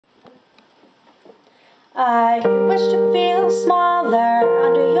I wish to feel smaller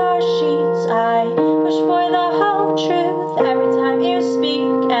under your sheets. I wish for the whole truth every time you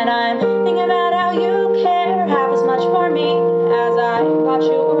speak. And I'm thinking about how you care half as much for me as I watch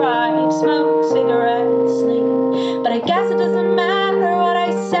you arrive, smoke cigarettes, sleep. But I guess it doesn't matter what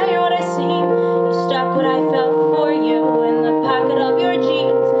I say or what I seem. You stuck what I felt for you in the pocket of your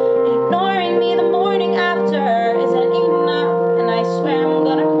jeans. Ignoring me the morning after isn't enough, and I swear I'm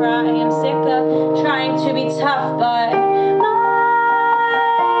gonna cry. I'm sick of trying to be tough, but my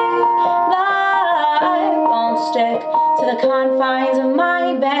life won't stick to the confines of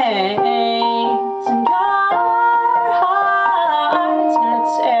my veins, and your heart's gonna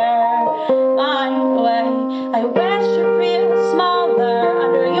tear mine away. I wish to feel smaller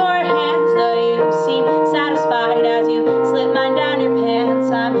under your hands, though you seem satisfied as you slip mine down your pants.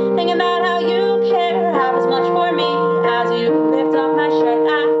 I'm thinking about how you care half as much for me as you lift off my shirt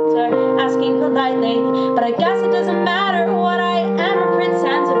after asking politely. But I guess it doesn't matter what I am or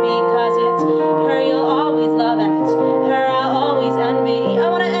pretend to be, 'cause it's her you'll always love and it's her I'll always envy. I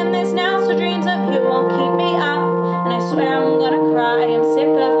wanna end this now so dreams of you won't keep me up, and I swear I'm gonna cry. I'm sick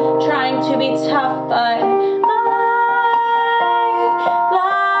of trying to be tough, but my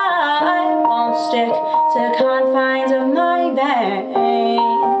life won't stick to the confines of my veins,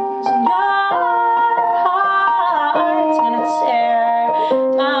 and your heart's gonna tear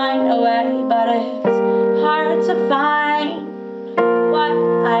mine away. But it's hard to find what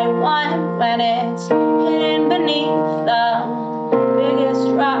I want when it's hidden beneath the biggest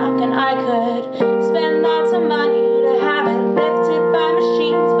rock, and I could